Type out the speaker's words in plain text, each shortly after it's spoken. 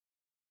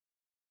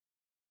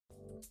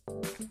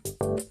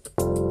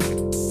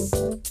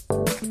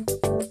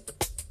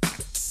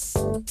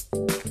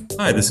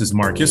Hi, this is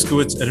Mark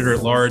Iskowitz,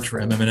 editor-at-large for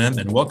MM+M,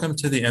 and welcome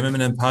to the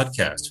MM+M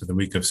podcast for the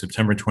week of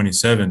September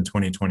 27,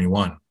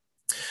 2021.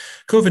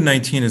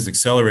 COVID-19 has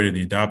accelerated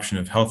the adoption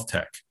of health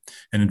tech,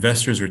 and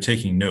investors are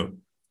taking note.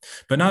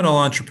 But not all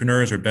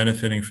entrepreneurs are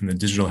benefiting from the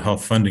digital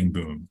health funding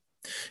boom.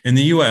 In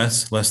the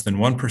U.S., less than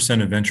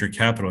 1% of venture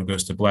capital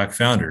goes to Black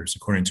founders,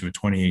 according to a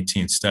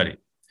 2018 study.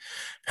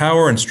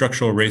 Power and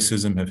structural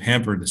racism have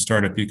hampered the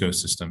startup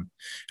ecosystem,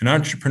 and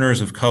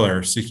entrepreneurs of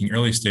color seeking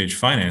early-stage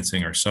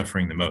financing are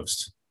suffering the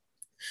most.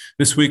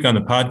 This week on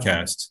the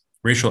podcast,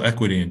 racial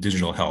equity in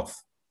digital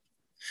health.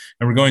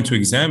 And we're going to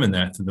examine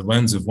that through the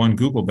lens of one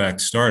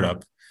Google-backed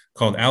startup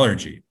called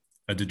Alerje,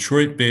 a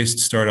Detroit-based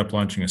startup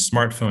launching a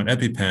smartphone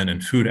EpiPen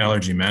and food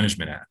allergy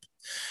management app.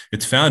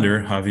 Its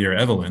founder, Javier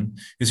Evelyn,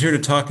 is here to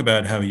talk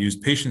about how he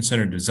used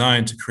patient-centered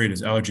design to create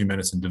his allergy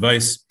medicine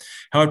device,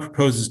 how it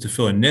proposes to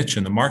fill a niche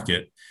in the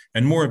market,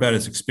 and more about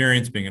his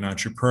experience being an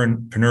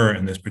entrepreneur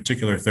in this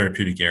particular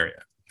therapeutic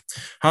area.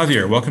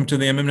 Javier, welcome to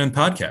the MM+M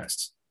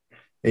podcast.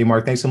 Hey,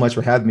 Mark, thanks so much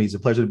for having me. It's a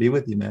pleasure to be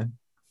with you, man.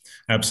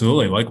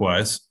 Absolutely.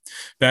 Likewise.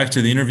 Back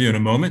to the interview in a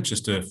moment,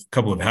 just a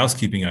couple of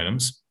housekeeping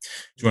items.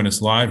 Join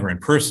us live or in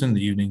person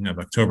the evening of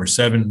October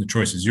 7. The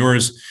choice is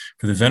yours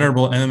for the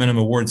venerable MM+M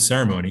Awards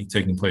ceremony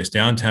taking place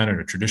downtown at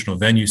a traditional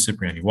venue,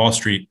 Cipriani Wall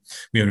Street.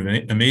 We have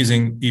an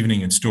amazing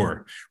evening in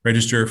store.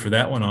 Register for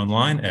that one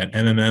online at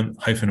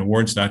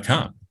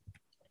mmm-awards.com.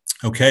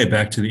 Okay,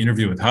 back to the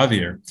interview with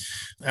Javier.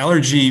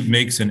 Alerje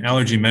makes an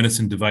allergy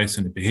medicine device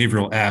and a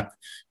behavioral app.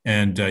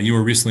 And you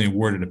were recently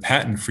awarded a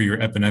patent for your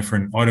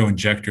epinephrine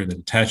auto-injector that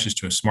attaches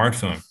to a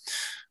smartphone.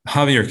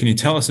 Javier, can you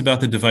tell us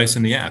about the device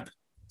and the app?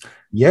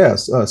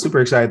 Yes, super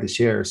excited to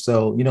share.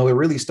 So, it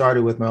really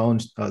started with my own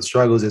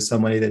struggles as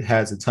somebody that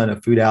has a ton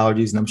of food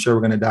allergies, and I'm sure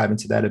we're going to dive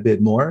into that a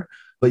bit more.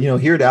 But,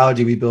 here at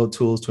Alerje, we build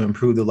tools to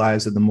improve the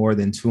lives of the more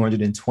than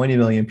 220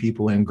 million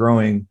people and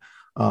growing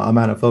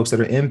amount of folks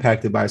that are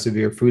impacted by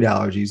severe food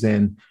allergies,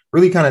 and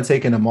really kind of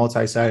taking a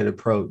multi-sided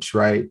approach,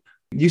 right?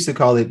 Used to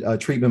call it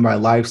treatment by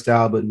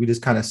lifestyle, but we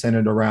just kind of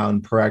centered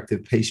around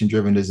proactive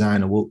patient-driven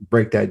design, and we'll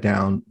break that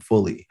down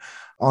fully.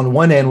 On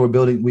one end,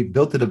 we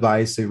built the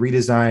device, a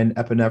redesigned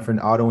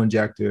epinephrine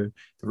auto-injector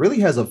that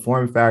really has a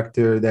form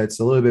factor that's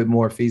a little bit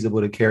more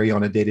feasible to carry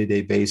on a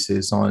day-to-day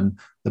basis on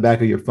the back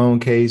of your phone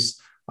case.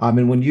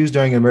 And when used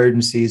during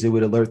emergencies, it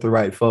would alert the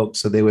right folks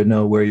so they would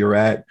know where you're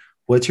at,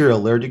 what you're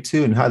allergic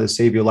to, and how to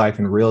save your life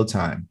in real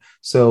time.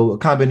 So a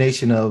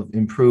combination of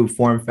improved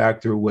form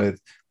factor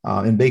with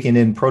and baking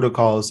in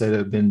protocols that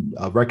have been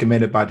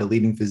recommended by the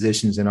leading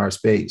physicians in our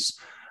space.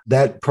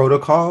 That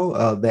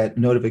protocol, that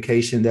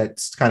notification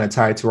that's kind of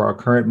tied to our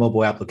current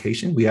mobile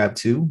application. We have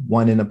two,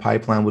 one in the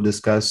pipeline we'll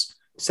discuss,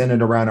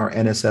 centered around our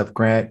NSF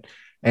grant,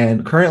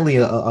 and currently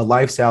a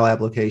lifestyle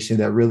application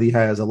that really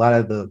has a lot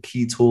of the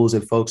key tools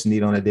that folks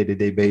need on a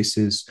day-to-day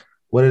basis.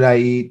 What did I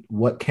eat?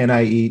 What can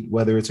I eat?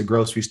 Whether it's a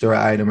grocery store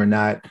item or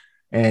not,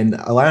 and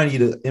allowing you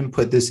to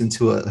input this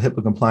into a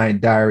HIPAA-compliant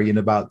diary in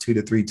about 2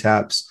 to 3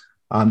 taps.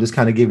 Just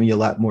kind of giving you a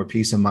lot more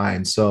peace of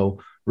mind. So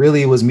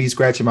really it was me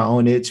scratching my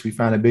own itch. We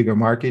found a bigger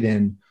market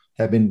and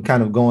have been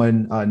kind of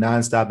going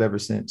nonstop ever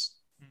since.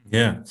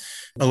 Yeah.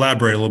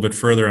 Elaborate a little bit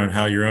further on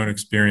how your own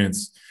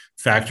experience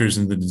factors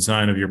in the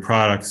design of your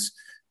products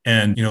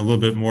and, a little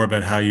bit more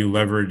about how you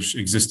leverage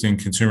existing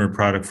consumer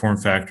product form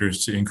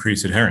factors to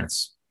increase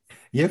adherence.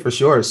 Yeah, for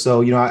sure.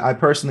 So, I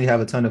personally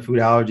have a ton of food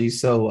allergies.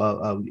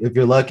 So if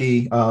you're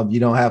lucky, you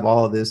don't have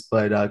all of this,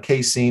 but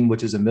casein,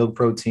 which is a milk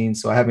protein.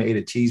 So I haven't ate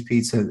a cheese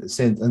pizza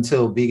since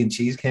until vegan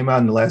cheese came out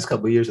in the last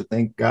couple of years. So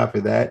thank God for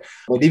that.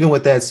 But even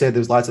with that said,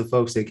 there's lots of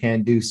folks that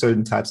can't do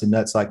certain types of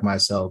nuts like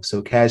myself.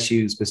 So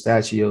cashews,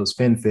 pistachios,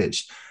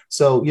 finfish.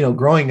 So,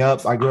 growing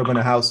up, I grew up in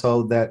a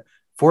household that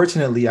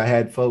fortunately I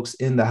had folks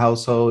in the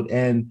household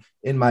and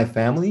in my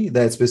family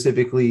that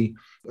specifically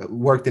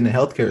worked in the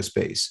healthcare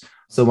space.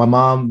 So my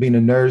mom being a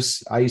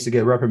nurse, I used to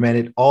get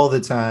reprimanded all the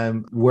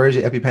time. Where's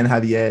your EpiPen,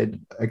 Javier,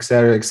 et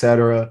cetera, et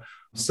cetera.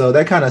 So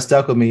that kind of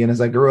stuck with me. And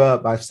as I grew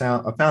up, I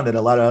found that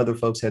a lot of other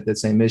folks had that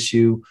same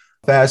issue.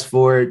 Fast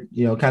forward,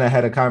 kind of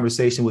had a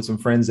conversation with some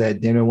friends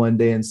at dinner one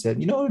day and said,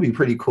 it'd be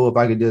pretty cool if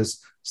I could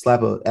just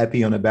slap a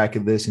Epi on the back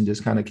of this and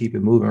just kind of keep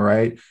it moving,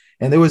 right?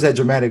 And there was that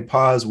dramatic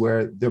pause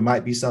where there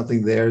might be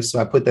something there. So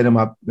I put that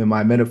in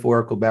my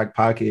metaphorical back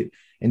pocket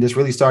and just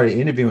really started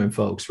interviewing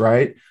folks,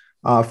 right?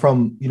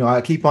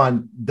 I keep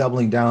on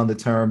doubling down on the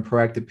term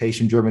proactive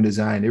patient-driven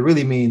design. It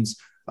really means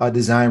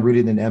design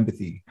rooted in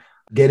empathy,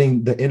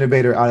 getting the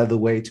innovator out of the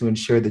way to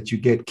ensure that you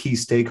get key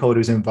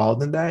stakeholders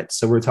involved in that.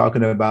 So we're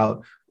talking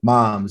about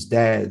moms,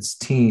 dads,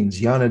 teens,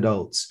 young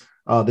adults,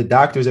 the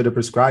doctors that are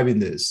prescribing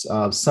this,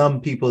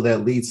 some people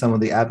that lead some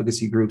of the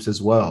advocacy groups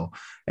as well,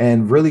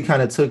 and really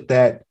kind of took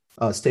that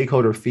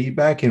stakeholder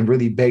feedback and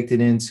really baked it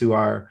into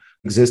our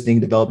existing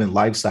development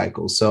life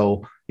cycle.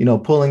 So,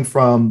 pulling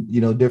from,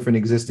 different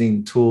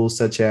existing tools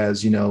such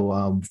as,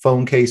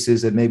 phone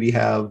cases that maybe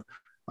have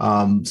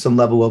some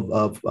level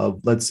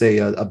of let's say,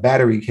 a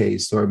battery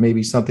case, or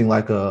maybe something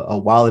like a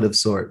wallet of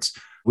sorts.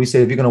 We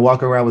say if you're going to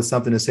walk around with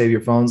something to save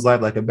your phone's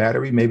life, like a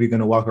battery, maybe you're going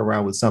to walk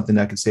around with something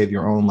that can save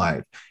your own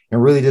life.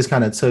 And really just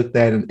kind of took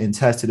that and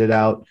tested it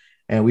out.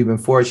 And we've been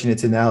fortunate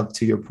to now,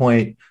 to your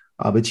point,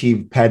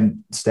 achieve patent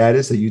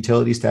status, a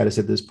utility status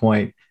at this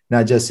point,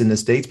 not just in the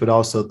States, but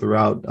also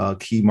throughout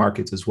key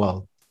markets as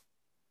well.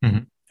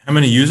 Mhm. How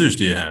many users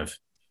do you have?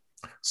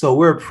 So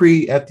we're a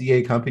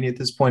pre-FDA company at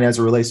this point as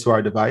it relates to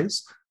our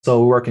device.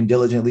 So we're working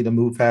diligently to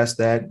move past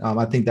that.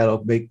 I think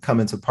that'll come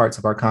into parts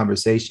of our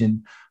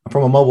conversation.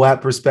 From a mobile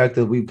app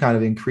perspective, we've kind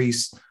of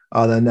increased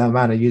the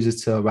amount of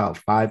users to about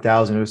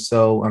 5,000 or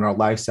so on our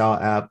lifestyle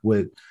app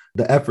with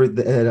the effort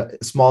that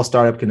a small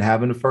startup can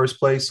have in the first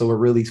place. So we're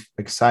really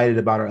excited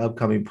about our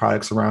upcoming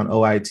products around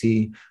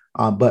OIT.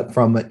 But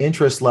from an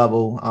interest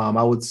level,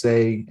 I would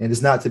say, and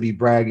it's not to be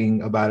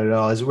bragging about it at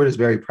all, is we're just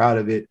very proud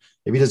of it.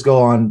 If you just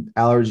go on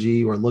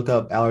Alerje or look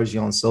up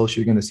Alerje on social,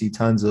 you're going to see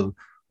tons of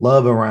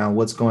love around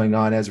what's going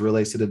on as it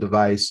relates to the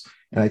device.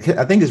 And I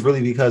think it's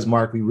really because,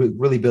 Mark, we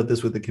really built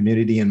this with the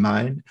community in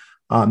mind,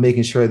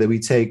 making sure that we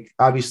take,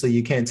 obviously,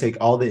 you can't take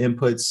all the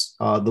inputs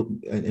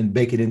and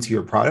bake it into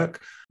your product,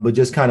 but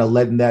just kind of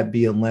letting that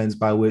be a lens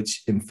by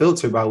which and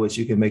filter by which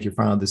you can make your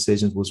final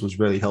decisions, which was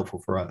really helpful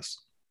for us.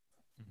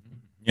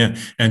 Yeah.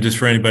 And just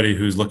for anybody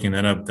who's looking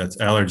that up, that's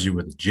Alerje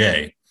with a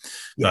J,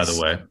 by the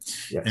way.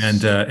 Yes.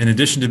 And in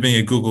addition to being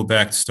a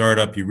Google-backed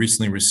startup, you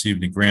recently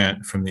received a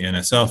grant from the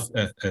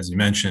NSF, as you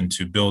mentioned,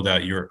 to build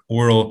out your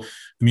oral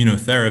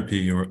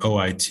immunotherapy or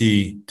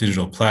OIT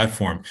digital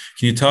platform.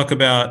 Can you talk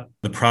about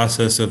the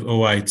process of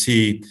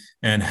OIT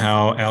and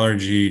how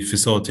Alerje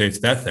facilitates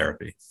that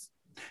therapy?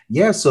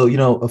 Yeah, so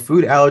a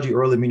food allergy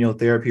oral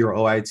immunotherapy or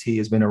OIT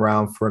has been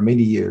around for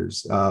many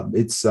years.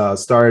 It's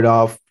started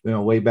off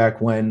way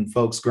back when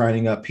folks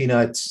grinding up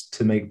peanuts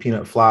to make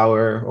peanut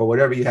flour or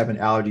whatever you have an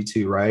allergy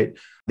to, right?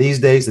 These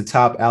days, the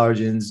top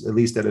allergens, at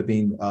least that are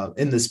being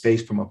in the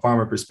space from a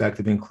farmer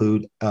perspective,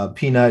 include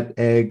peanut,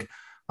 egg,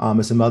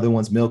 and some other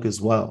ones, milk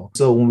as well.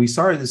 So when we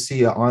started to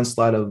see an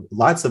onslaught of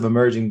lots of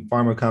emerging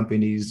pharma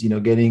companies,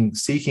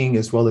 seeking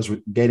as well as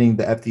getting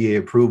the FDA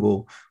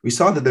approval, we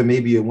saw that there may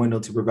be a window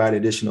to provide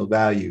additional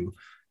value.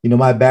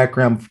 My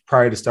background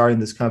prior to starting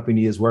this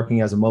company is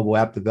working as a mobile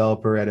app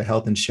developer at a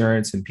health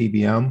insurance and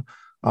PBM,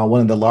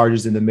 one of the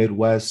largest in the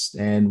Midwest,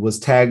 and was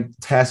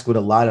tasked with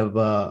a lot of,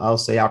 I'll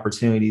say,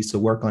 opportunities to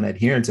work on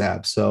adherence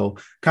apps. So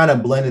kind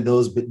of blended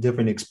those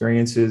different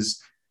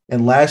experiences.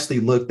 And lastly,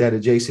 looked at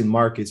adjacent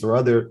markets or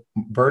other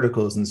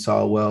verticals and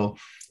saw, well,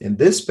 in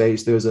this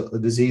space, there's a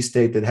disease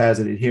state that has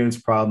an adherence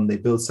problem. They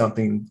built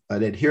an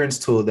adherence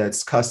tool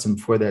that's custom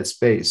for that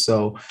space.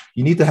 So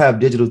you need to have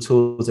digital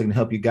tools that can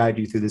help you guide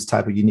you through this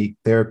type of unique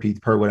therapy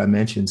per what I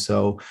mentioned.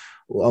 So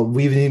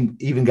we've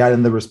even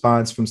gotten the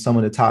response from some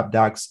of the top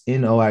docs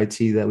in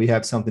OIT that we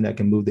have something that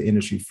can move the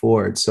industry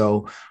forward.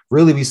 So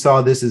really, we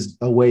saw this as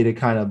a way to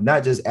kind of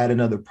not just add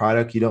another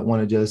product. You don't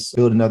want to just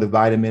build another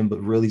vitamin,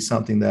 but really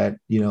something that,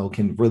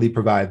 can really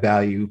provide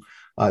value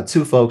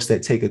to folks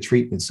that take a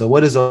treatment. So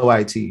what is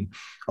OIT?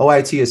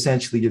 OIT,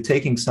 essentially, you're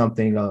taking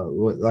something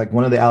like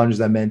one of the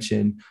allergens I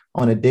mentioned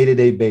on a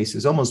day-to-day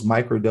basis, almost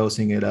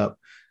microdosing it up.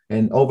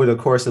 And over the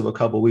course of a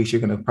couple of weeks,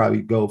 you're going to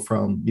probably go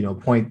from,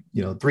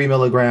 3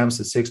 milligrams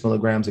to 6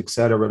 milligrams, et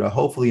cetera, to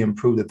hopefully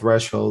improve the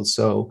threshold.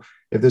 So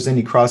if there's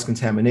any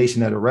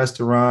cross-contamination at a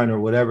restaurant or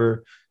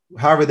whatever,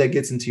 however that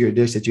gets into your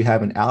dish that you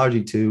have an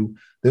allergy to,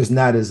 there's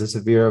not as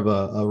severe of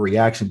a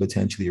reaction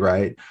potentially,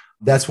 right?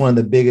 That's one of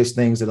the biggest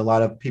things that a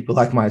lot of people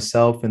like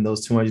myself and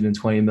those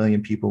 220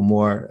 million people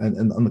more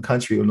in the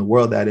country or in the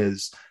world, that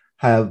is,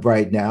 have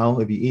right now.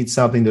 If you eat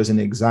something, there's an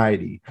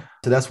anxiety.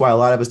 So that's why a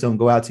lot of us don't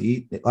go out to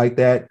eat like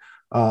that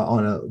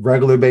on a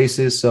regular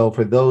basis. So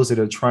for those that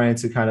are trying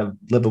to kind of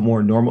live a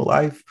more normal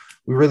life,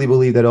 we really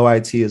believe that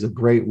OIT is a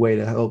great way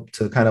to help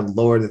to kind of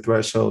lower the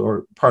threshold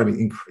or,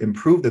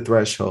 improve the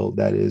threshold,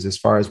 that is, as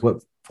far as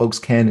what folks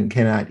can and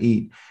cannot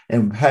eat,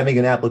 and having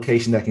an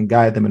application that can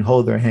guide them and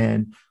hold their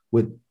hand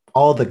with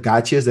all the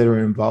gotchas that are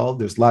involved.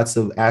 There's lots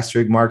of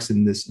asterisk marks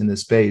in this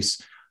space.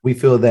 We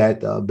feel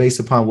that based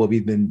upon what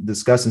we've been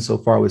discussing so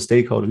far with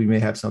stakeholders, we may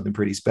have something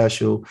pretty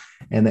special.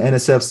 And the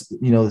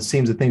NSF,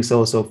 seems to think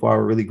so far.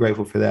 We're really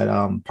grateful for that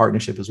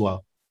partnership as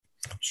well.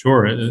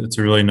 Sure. It's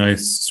a really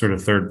nice sort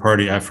of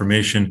third-party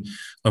affirmation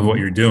of what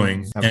you're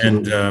doing.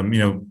 Absolutely.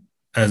 And,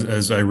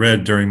 as I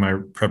read during my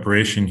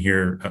preparation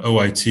here,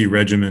 OIT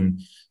regimen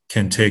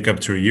can take up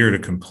to a year to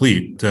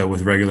complete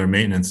with regular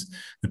maintenance.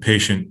 The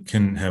patient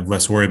can have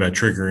less worry about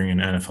triggering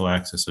an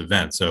anaphylaxis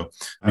event. So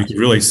you can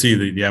really see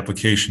the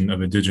application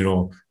of a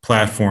digital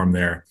platform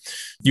there.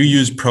 You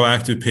use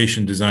proactive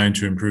patient design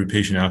to improve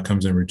patient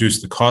outcomes and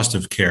reduce the cost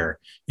of care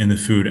in the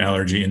food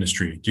allergy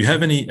industry. Do you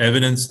have any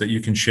evidence that you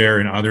can share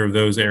in either of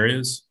those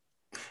areas?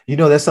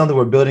 That's something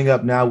we're building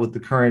up now with the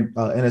current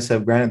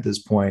NSF grant at this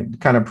point,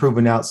 kind of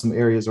proving out some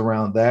areas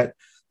around that.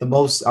 The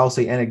most, I'll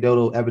say,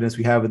 anecdotal evidence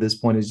we have at this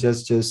point is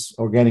just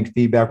organic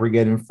feedback we're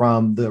getting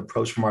from the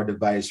approach from our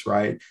device,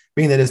 right?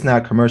 Being that it's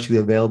not commercially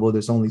available,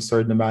 there's only a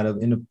certain amount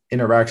of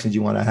interactions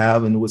you want to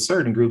have, and with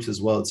certain groups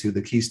as well, too,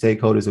 the key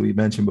stakeholders that we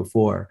mentioned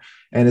before.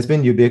 And it's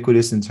been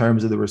ubiquitous in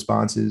terms of the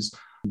responses.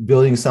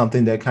 building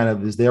something that kind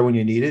of is there when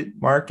you need it,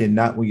 Mark, and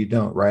not when you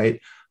don't, right?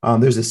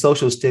 There's a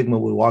social stigma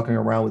with walking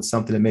around with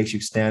something that makes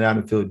you stand out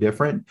and feel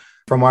different.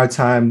 From our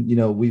time,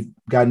 we've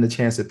gotten the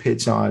chance to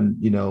pitch on,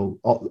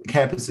 all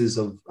campuses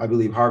of, I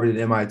believe, Harvard and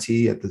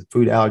MIT at the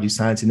Food Allergy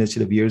Science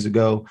Initiative years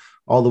ago,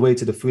 all the way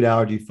to the Food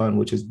Allergy Fund,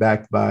 which is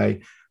backed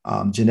by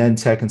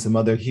Genentech and some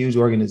other huge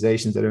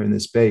organizations that are in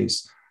this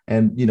space.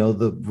 And,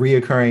 the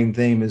reoccurring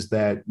theme is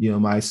that,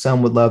 my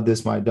son would love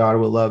this, my daughter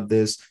would love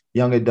this,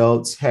 young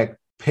adults, heck,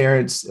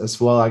 parents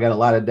as well. I got a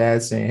lot of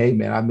dads saying, hey,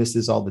 man, I miss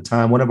this all the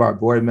time. One of our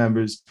board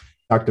members,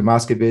 Dr.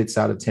 Moskowitz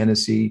out of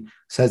Tennessee,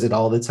 says it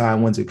all the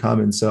time, when's it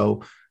coming?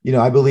 So,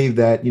 I believe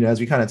that, as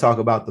we kind of talk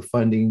about the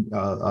funding,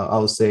 I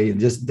would say, and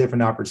just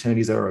different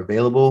opportunities that are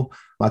available,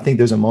 I think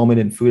there's a moment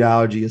in food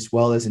allergy as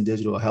well as in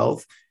digital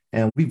health.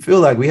 And we feel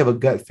like we have a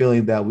gut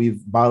feeling that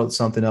we've bottled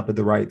something up at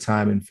the right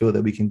time and feel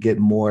that we can get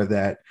more of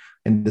that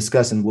and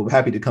discuss. And we're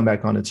happy to come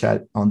back on the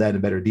chat on that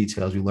in better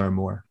detail as we learn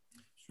more.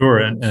 Sure.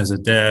 And as a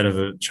dad of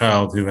a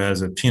child who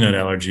has a peanut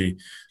allergy,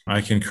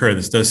 I concur.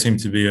 This does seem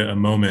to be a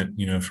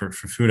moment, for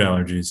food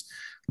allergies.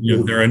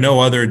 There are no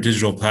other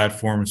digital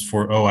platforms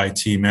for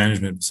OIT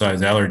management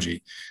besides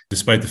Alerje,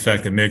 despite the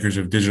fact that makers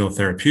of digital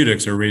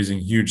therapeutics are raising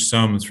huge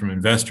sums from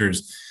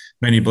investors.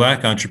 Many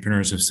Black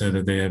entrepreneurs have said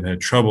that they have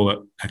had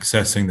trouble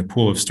accessing the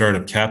pool of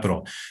startup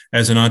capital.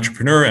 As an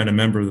entrepreneur and a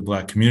member of the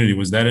Black community,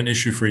 was that an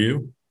issue for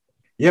you?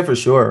 Yeah, for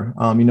sure.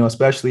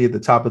 Especially at the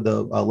top of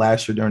the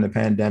last year during the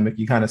pandemic,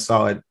 you kind of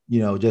saw it,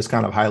 just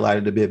kind of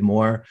highlighted a bit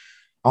more.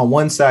 On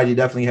one side, you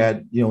definitely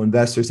had,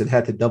 investors that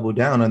had to double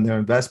down on their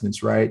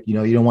investments, right?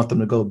 You don't want them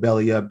to go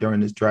belly up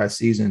during this dry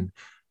season.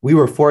 We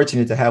were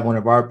fortunate to have one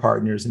of our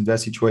partners,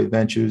 Invest Detroit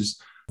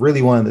Ventures,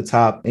 really one of the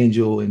top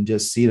angel and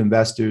just seed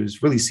investors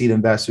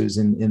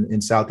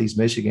in Southeast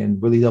Michigan,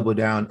 really double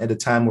down at a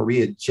time where we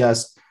had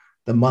just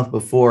the month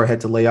before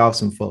had to lay off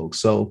some folks.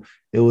 So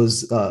it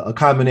was a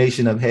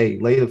combination of, hey,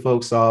 lay the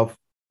folks off,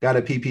 got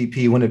a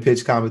PPP, win a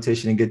pitch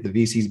competition and get the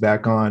VCs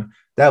back on.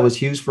 That was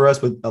huge for us,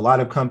 but a lot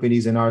of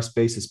companies in our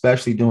space,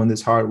 especially doing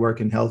this hard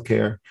work in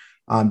healthcare,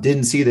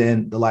 didn't see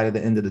the light at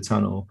the end of the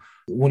tunnel.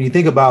 When you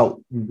think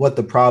about what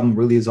the problem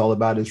really is all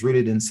about, it's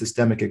rooted in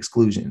systemic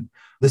exclusion.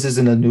 This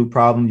isn't a new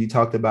problem. You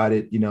talked about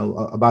it,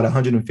 about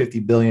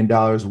 $150 billion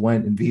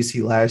went in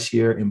VC last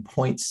year and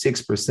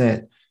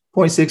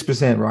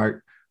 0.6%, right?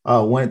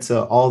 Went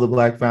to all the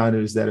Black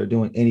founders that are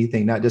doing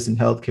anything, not just in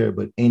healthcare,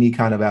 but any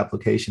kind of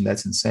application.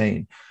 That's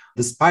insane.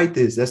 Despite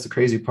this, that's the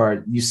crazy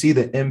part. You see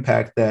the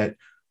impact that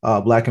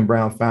Black and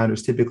brown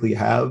founders typically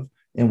have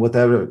in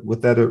whatever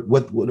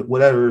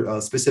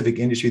specific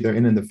industry they're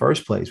in the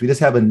first place. We just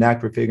have a knack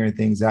for figuring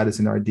things out. It's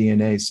in our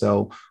DNA.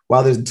 So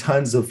while there's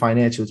tons of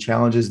financial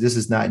challenges, this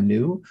is not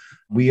new.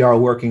 We are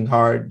working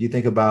hard. You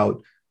think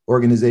about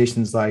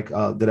organizations like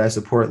that I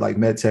support, like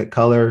MedTech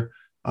Color,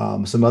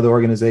 some other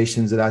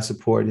organizations that I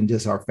support and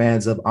just are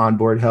fans of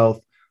Onboard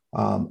Health,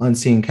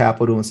 Unseen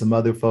Capital, and some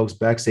other folks,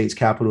 Backstage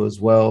Capital as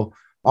well.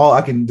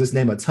 I can just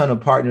name a ton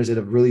of partners that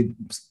have really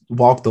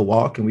walked the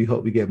walk, and we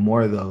hope we get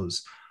more of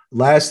those.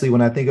 Lastly,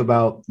 when I think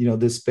about,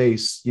 this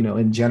space,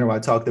 in general, I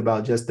talked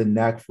about just the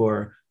knack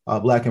for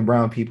Black and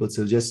brown people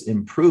to just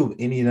improve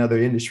any and other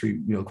industry,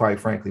 quite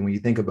frankly, when you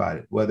think about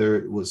it, whether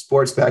it was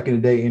sports back in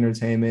the day,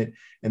 entertainment,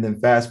 and then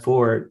fast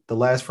forward, the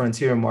last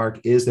frontier, Mark,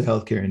 is the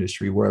healthcare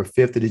industry, where a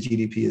fifth of the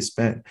GDP is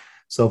spent.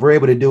 So if we're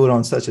able to do it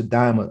on such a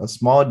dime, a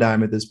small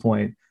dime at this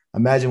point,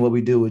 imagine what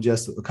we do with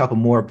just a couple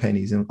more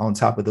pennies on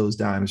top of those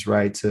dimes,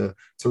 right? To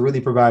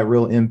really provide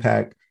real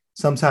impact.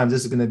 Sometimes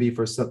this is going to be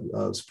for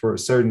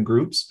certain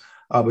groups,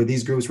 but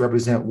these groups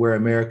represent where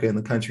America and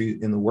the country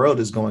in the world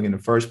is going in the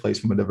first place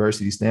from a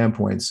diversity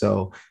standpoint.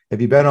 So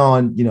if you bet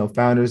on,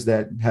 founders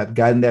that have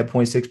gotten that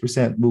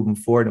 0.6% moving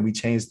forward and we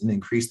changed and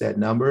increased that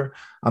number,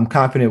 I'm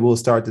confident we'll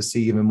start to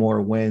see even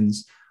more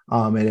wins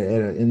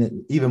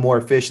and even more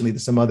efficiently than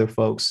some other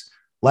folks.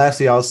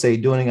 Lastly, I'll say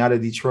doing it out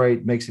of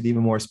Detroit makes it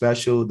even more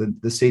special.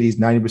 The city is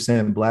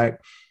 90%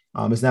 Black.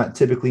 It's not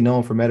typically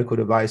known for medical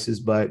devices,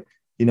 but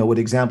with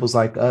examples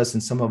like us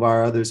and some of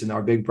our others in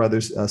our big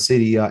brothers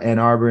city, Ann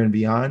Arbor and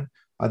beyond,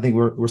 I think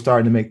we're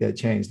starting to make that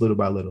change little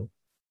by little.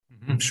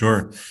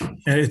 Sure.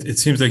 And it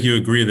seems like you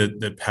agree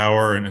that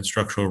power and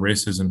structural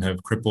racism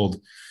have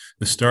crippled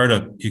the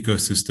startup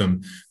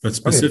ecosystem, but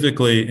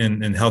specifically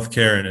in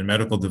healthcare and in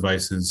medical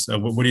devices,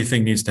 what do you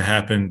think needs to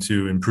happen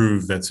to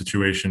improve that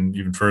situation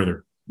even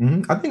further?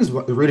 I think it's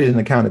rooted in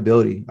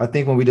accountability. I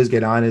think when we just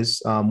get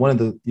honest, one of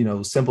the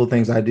simple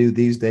things I do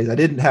these days, I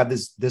didn't have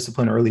this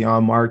discipline early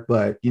on, Mark,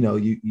 but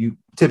you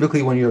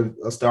typically when you're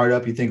a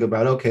startup, you think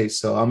about, okay,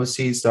 so I'm a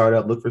seed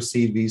startup, look for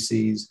seed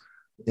VCs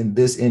in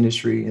this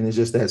industry, and it's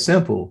just that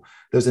simple.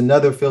 There's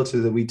another filter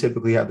that we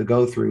typically have to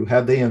go through.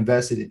 Have they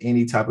invested in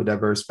any type of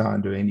diverse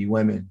founder, any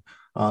women,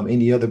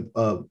 any other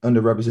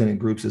underrepresented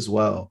groups as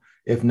well?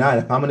 If not,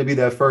 if I'm going to be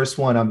that first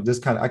one,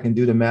 I can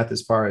do the math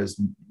as far as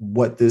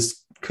what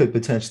this could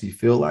potentially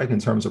feel like in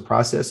terms of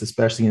process,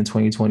 especially in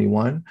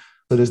 2021.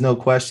 So there's no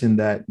question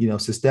that,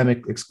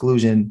 systemic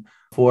exclusion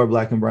for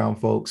Black and brown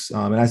folks.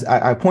 And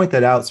I point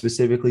that out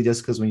specifically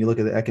just because when you look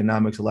at the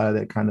economics, a lot of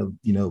that kind of,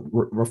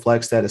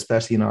 reflects that,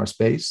 especially in our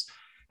space.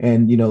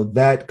 And,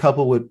 that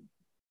coupled with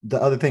the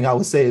other thing I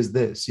would say is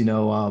this,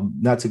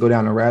 not to go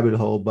down a rabbit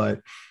hole, but,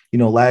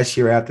 last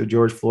year after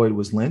George Floyd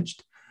was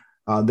lynched,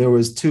 there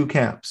was two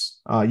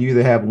camps. You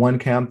either have one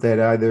camp that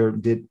either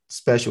did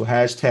special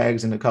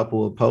hashtags and a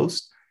couple of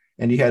posts,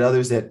 and you had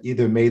others that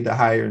either made the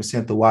hire and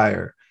sent the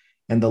wire.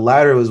 And the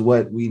latter is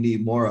what we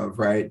need more of,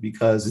 right?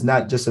 Because it's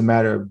not just a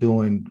matter of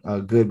doing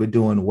good, but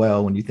doing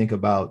well when you think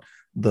about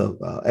the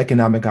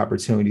economic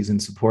opportunities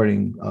and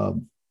supporting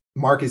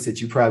markets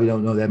that you probably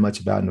don't know that much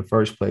about in the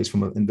first place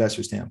from an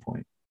investor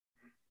standpoint.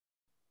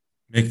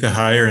 Make the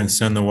hire and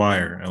send the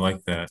wire. I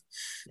like that.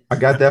 I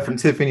got that from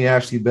Tiffany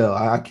Ashley Bell.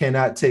 I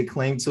cannot take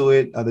claim to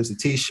it. There's a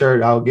T-shirt.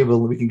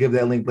 We can give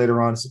that link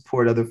later on to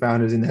support other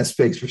founders in that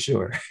space for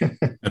sure.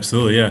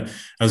 Absolutely, yeah.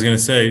 I was going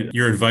to say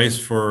your advice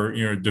for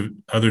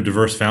other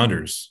diverse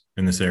founders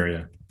in this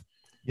area.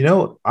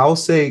 I'll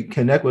say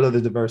connect with other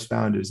diverse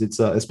founders. It's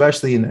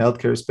especially in the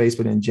healthcare space,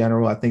 but in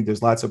general, I think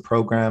there's lots of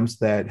programs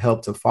that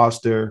help to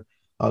foster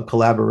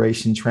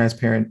collaboration.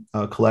 Transparent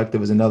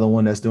Collective is another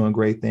one that's doing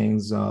great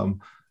things.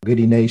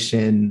 Goody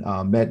Nation,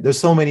 there's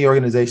so many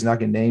organizations I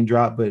can name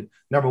drop, but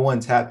number one,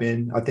 tap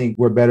in. I think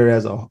we're better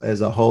as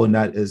a whole,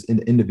 not as an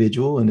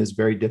individual in this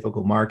very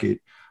difficult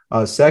market.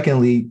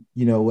 Secondly,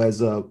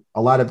 as a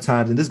lot of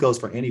times, and this goes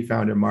for any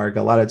founder, Mark,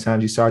 a lot of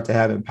times you start to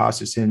have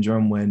imposter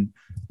syndrome when,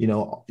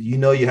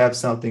 you have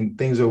something,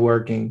 things are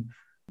working,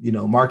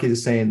 market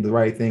is saying the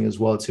right thing as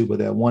well too, but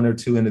that one or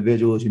two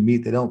individuals you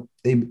meet,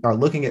 they are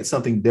looking at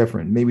something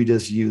different, maybe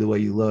just you, the way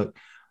you look.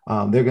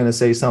 They're going to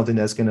say something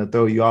that's going to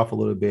throw you off a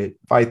little bit.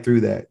 Fight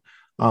through that.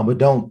 But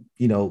don't,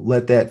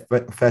 let that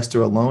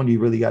fester alone. You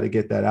really got to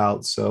get that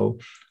out. So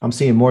I'm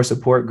seeing more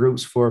support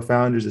groups for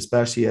founders,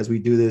 especially as we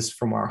do this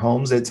from our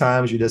homes at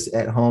times. You're just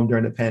at home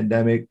during the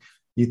pandemic.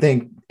 You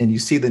think and you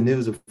see the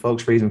news of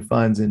folks raising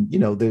funds and,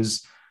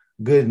 there's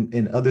good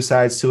and other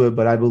sides to it.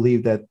 But I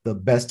believe that the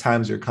best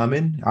times are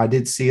coming. I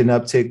did see an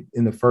uptick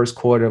in the first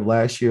quarter of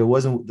last year. It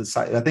wasn't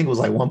I think it was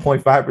like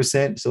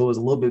 1.5%. So it was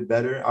a little bit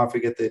better. I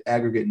forget the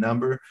aggregate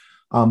number.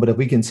 But if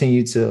we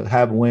continue to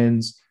have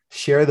wins,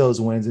 share those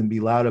wins and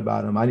be loud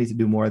about them, I need to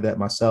do more of that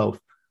myself.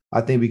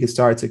 I think we can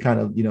start to kind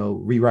of,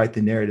 rewrite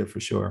the narrative for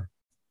sure.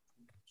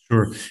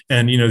 Sure.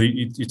 And,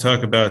 you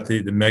talk about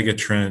the mega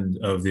trend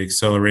of the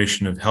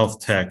acceleration of health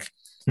tech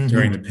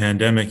during the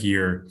pandemic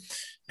year.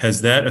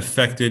 Has that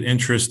affected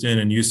interest in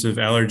and use of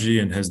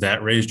Alerje, and has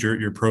that raised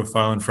your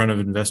profile in front of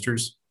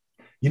investors?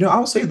 I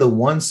would say the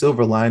one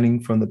silver lining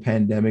from the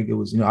pandemic, it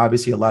was,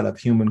 obviously a lot of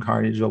human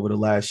carnage over the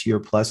last year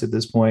plus at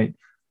this point.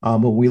 But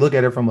when we look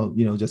at it from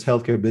a, just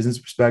healthcare business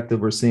perspective,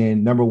 we're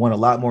seeing, number one, a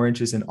lot more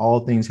interest in all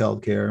things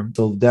healthcare.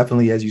 So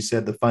definitely, as you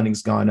said, the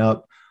funding's gone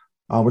up.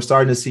 We're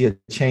starting to see a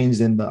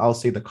change in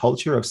the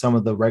culture of some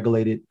of the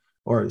regulated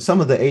or some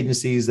of the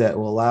agencies that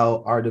will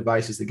allow our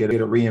devices to get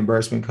a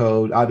reimbursement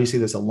code. Obviously,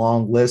 there's a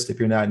long list if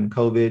you're not in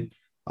COVID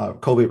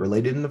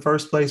related in the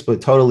first place, but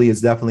totally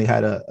it's definitely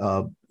had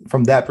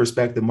from that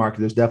perspective, Mark,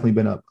 there's definitely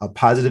been a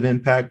positive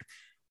impact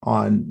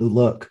on the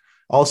look.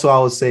 Also, I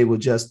would say with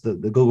just the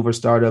Google for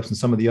Startups and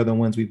some of the other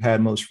ones we've had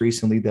most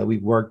recently that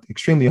we've worked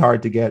extremely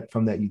hard to get,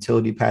 from that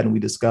utility patent we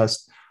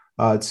discussed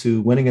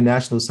to winning a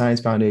National Science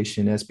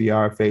Foundation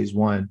SBR phase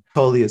 1,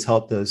 totally has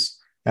helped us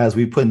as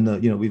we put in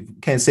the, we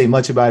can't say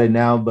much about it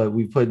now, but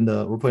we're putting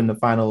the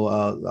final,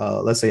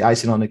 let's say,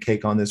 icing on the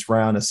cake on this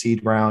round, a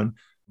seed round,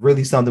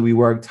 really something we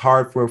worked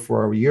hard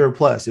for a year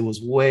plus. It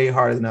was way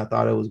harder than I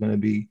thought it was going to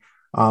be.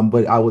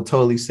 But I would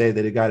totally say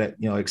that it got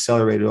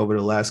accelerated over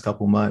the last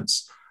couple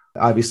months,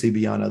 obviously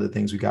beyond other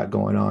things we got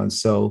going on.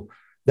 So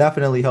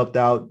definitely helped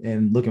out,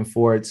 and looking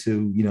forward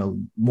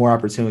to, more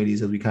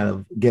opportunities as we kind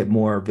of get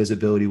more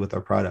visibility with our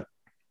product.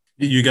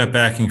 You got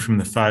backing from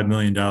the $5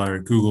 million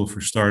Google for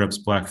Startups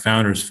Black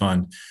Founders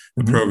Fund,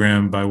 the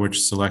program by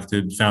which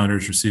selected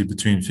founders receive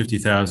between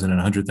 $50,000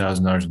 and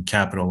 $100,000 in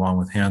capital, along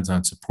with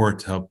hands-on support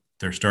to help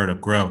their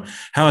startup grow.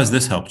 How has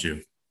this helped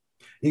you?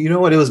 You know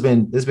what? It's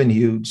been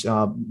huge.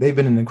 They've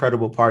been an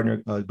incredible partner,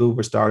 Google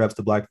for Startups,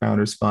 the Black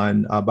Founders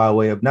Fund, by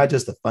way of not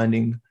just the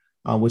funding,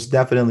 which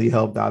definitely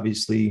helped,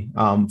 obviously,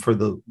 for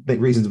the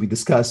reasons we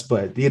discussed,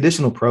 but the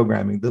additional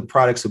programming, the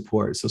product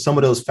support. So some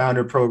of those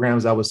founder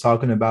programs I was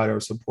talking about are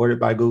supported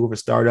by Google for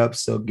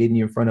Startups. So getting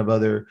you in front of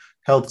other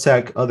health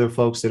tech, other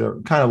folks that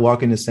are kind of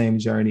walking the same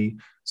journey.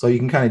 So you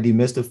can kind of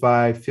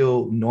demystify,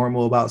 feel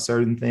normal about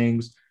certain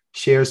things,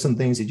 share some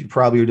things that you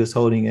probably are just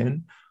holding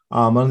in.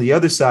 On the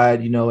other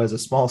side, as a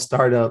small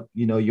startup,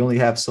 you only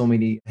have so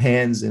many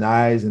hands and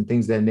eyes and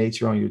things of that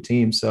nature on your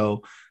team.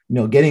 So,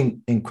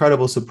 getting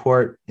incredible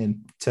support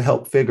and to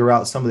help figure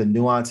out some of the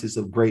nuances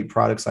of great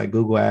products like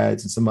Google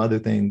Ads and some other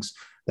things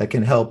that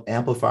can help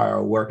amplify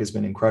our work has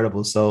been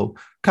incredible. So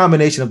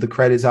combination of the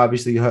credits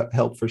obviously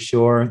helped for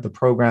sure. The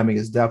programming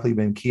has definitely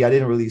been key. I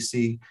didn't really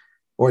see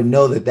or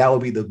know that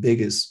would be the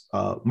biggest,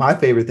 my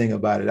favorite thing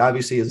about it.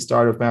 Obviously, as a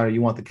startup founder,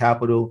 you want the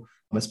capital,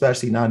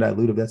 especially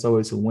non-dilutive. That's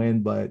always a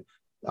win. But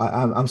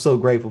I'm so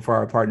grateful for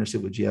our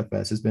partnership with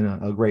GFS. It's been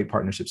a great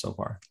partnership so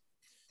far.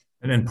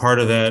 And then part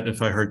of that,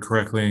 if I heard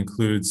correctly,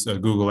 includes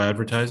Google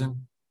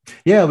advertising.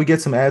 Yeah, we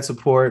get some ad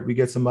support. We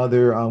get some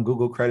other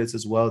Google credits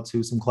as well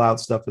too, some cloud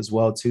stuff as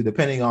well too,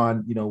 depending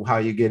on how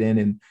you get in.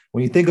 And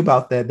when you think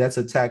about that, that's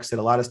a tax that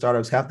a lot of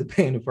startups have to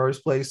pay in the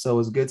first place. So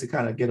it's good to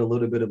kind of get a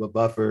little bit of a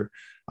buffer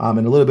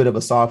and a little bit of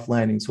a soft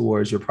landing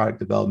towards your product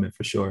development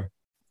for sure.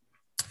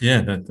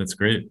 Yeah, that's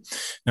great.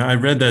 Now, I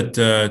read that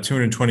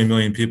 220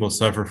 million people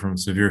suffer from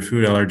severe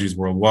food allergies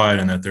worldwide,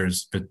 and that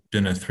there's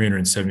been a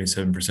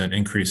 377%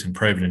 increase in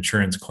private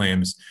insurance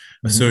claims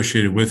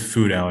associated with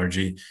food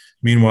allergy.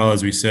 Meanwhile,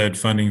 as we said,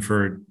 funding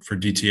for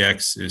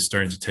DTX is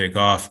starting to take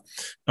off.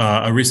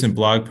 A recent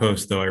blog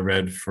post, though, I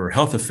read for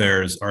Health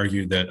Affairs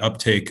argued that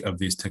uptake of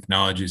these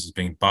technologies is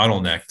being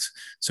bottlenecked,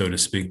 so to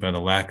speak, by the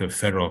lack of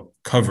federal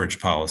coverage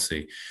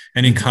policy.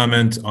 Any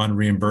comment on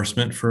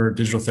reimbursement for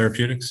digital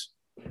therapeutics?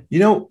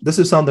 This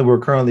is something we're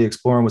currently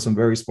exploring with some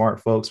very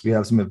smart folks. We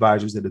have some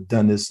advisors that have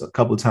done this a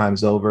couple of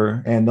times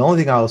over. And the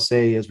only thing I'll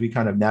say as we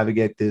kind of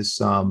navigate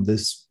this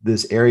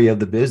area of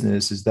the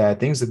business is that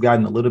things have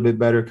gotten a little bit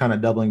better, kind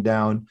of doubling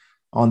down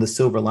on the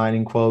silver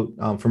lining quote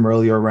from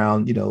earlier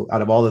around,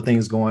 out of all the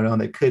things going on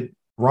that could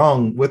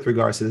wrong with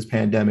regards to this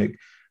pandemic,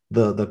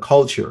 the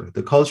culture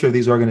of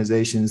these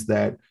organizations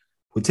that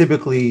would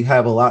typically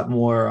have a lot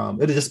more,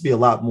 it'll just be a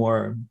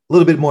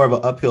little bit more of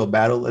an uphill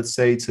battle, let's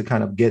say, to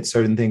kind of get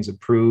certain things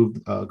approved,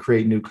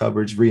 create new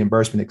coverage,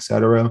 reimbursement, et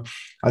cetera.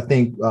 I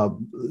think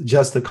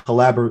just the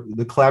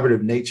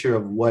collaborative nature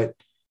of what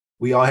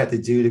we all had to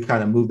do to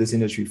kind of move this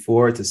industry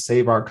forward, to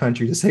save our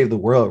country, to save the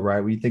world,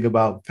 right? When you think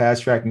about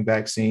fast tracking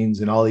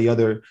vaccines and all the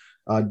other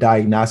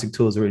diagnostic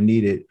tools that are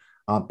needed,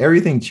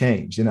 everything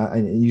changed.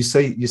 And you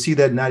see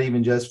that not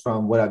even just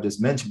from what I've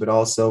just mentioned, but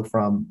also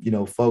from,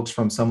 folks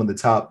from some of the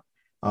top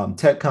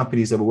tech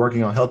companies that were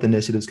working on health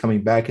initiatives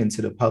coming back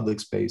into the public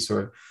space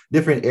or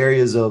different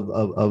areas of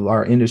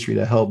our industry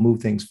to help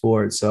move things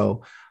forward.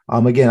 So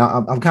again,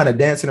 I'm kind of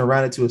dancing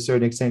around it to a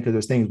certain extent because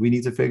there's things we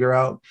need to figure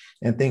out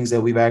and things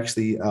that we've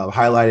actually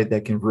highlighted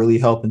that can really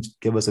help and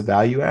give us a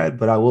value add.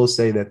 But I will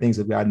say that things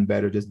have gotten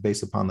better just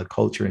based upon the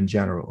culture in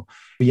general.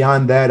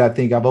 Beyond that, I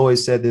think I've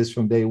always said this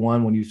from day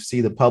one, when you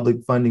see the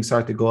public funding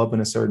start to go up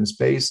in a certain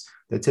space,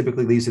 that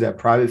typically leads to that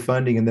private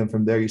funding. And then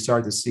from there, you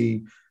start to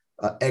see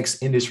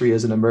X industry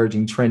as an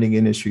emerging trending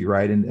industry,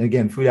 right? And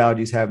again, food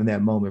allergies having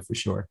that moment for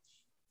sure.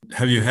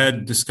 Have you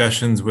had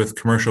discussions with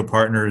commercial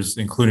partners,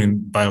 including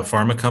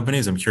biopharma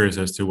companies? I'm curious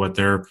as to what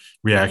their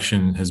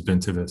reaction has been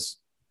to this.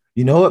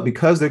 You know what?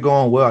 Because they're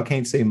going well, I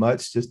can't say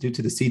much just due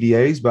to the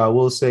CDAs, but I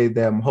will say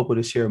that I'm hoping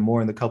to share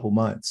more in a couple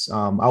months.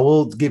 I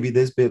will give you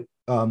this bit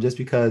just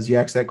because you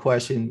asked that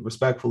question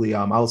respectfully.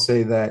 I'll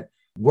say that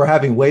we're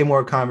having way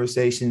more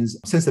conversations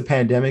since the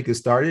pandemic has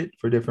started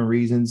for different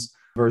reasons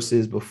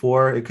versus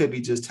before. It could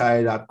be just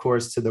tied, of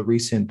course, to the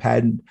recent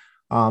patent,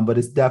 but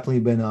it's definitely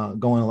been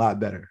going a lot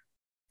better.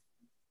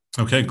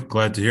 Okay,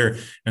 glad to hear.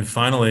 And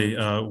finally,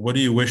 what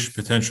do you wish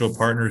potential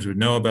partners would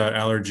know about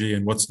Alerje,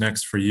 and what's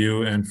next for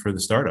you and for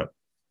the startup?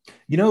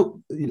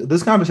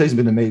 This conversation has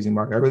been amazing,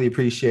 Mark. I really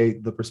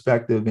appreciate the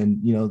perspective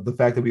and, the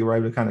fact that we were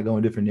able to kind of go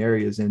in different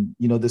areas. And,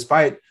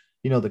 despite,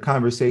 the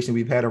conversation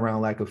we've had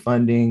around lack of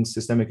funding,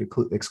 systemic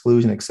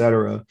exclusion, et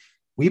cetera,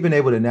 we've been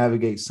able to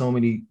navigate so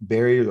many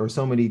barriers or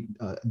so many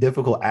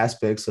difficult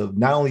aspects of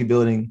not only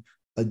building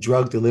a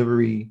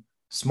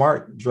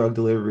smart drug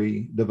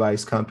delivery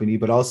device company,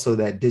 but also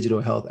that digital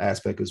health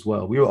aspect as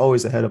well. We were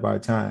always ahead of our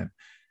time.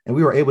 And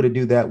we were able to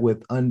do that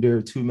with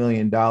under $2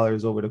 million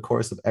over the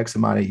course of X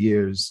amount of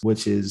years,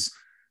 which is,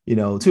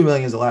 $2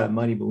 million is a lot of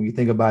money, but when you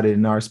think about it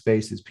in our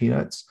space, it's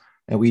peanuts.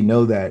 And we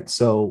know that.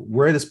 So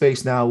we're in a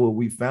space now where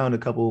we found a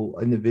couple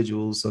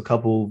individuals, a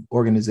couple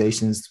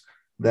organizations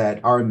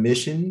that our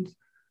mission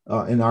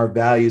and our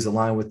values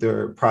align with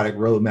their product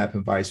roadmap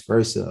and vice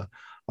versa.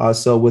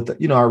 So with,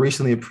 our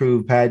recently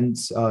approved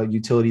patents,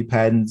 utility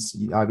patents,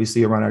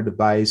 obviously around our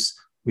device,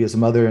 we have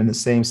some other in the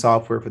same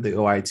software for the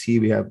OIT.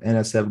 We have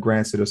NSF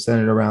grants that are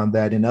centered around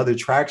that and other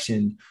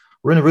traction.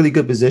 We're in a really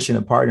good position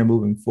to partner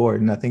moving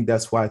forward. And I think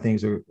that's why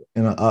things are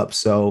in an up.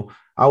 So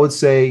I would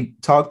say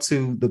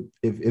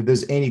if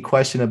there's any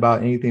question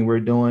about anything we're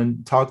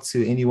doing, talk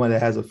to anyone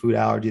that has a food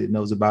allergy that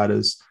knows about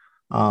us,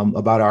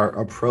 about our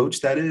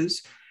approach, that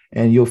is.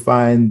 And you'll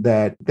find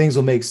that things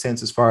will make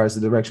sense as far as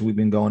the direction we've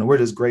been going. And we're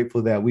just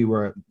grateful that we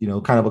were,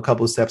 kind of a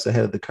couple of steps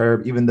ahead of the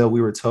curve, even though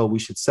we were told we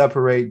should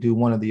separate, do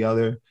one or the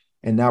other.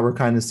 And now we're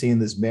kind of seeing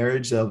this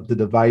marriage of the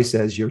device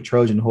as your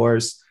Trojan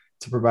horse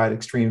to provide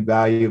extreme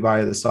value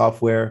via the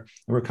software.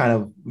 And we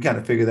kind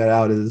of figured that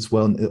out as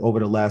well over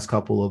the last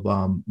couple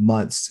of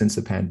months since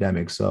the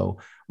pandemic. So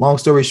long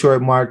story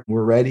short, Mark,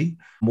 we're ready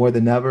more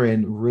than ever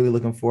and really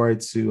looking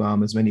forward to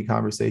as many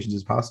conversations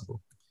as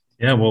possible.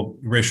 Yeah, well,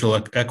 racial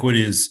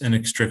equity is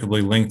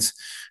inextricably linked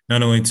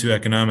not only to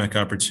economic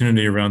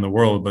opportunity around the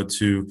world, but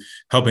to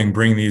helping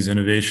bring these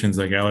innovations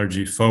like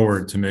Alerje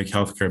forward to make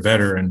healthcare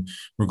better. And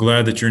we're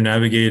glad that you're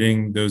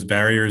navigating those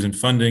barriers in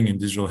funding and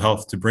digital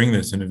health to bring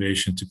this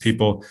innovation to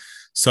people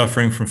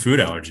suffering from food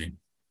allergy.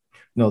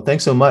 No,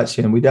 thanks so much.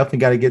 And we definitely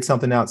got to get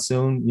something out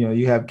soon.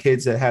 You have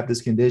kids that have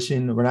this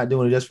condition. We're not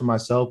doing it just for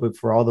myself, but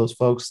for all those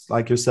folks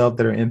like yourself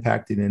that are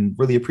impacted, and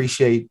really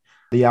appreciate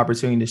the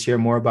opportunity to share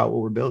more about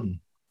what we're building.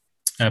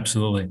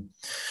 Absolutely.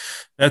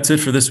 That's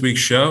it for this week's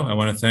show. I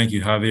want to thank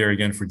you, Javier,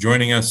 again for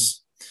joining us.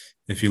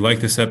 If you like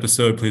this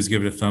episode, please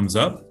give it a thumbs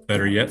up.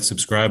 Better yet,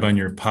 subscribe on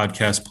your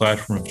podcast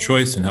platform of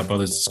choice and help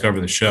others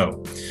discover the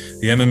show.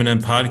 The MM+M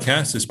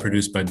podcast is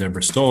produced by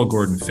Deborah Stoll,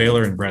 Gordon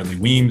Failer, and Bradley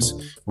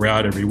Weems. We're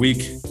out every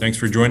week. Thanks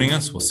for joining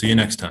us. We'll see you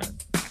next time.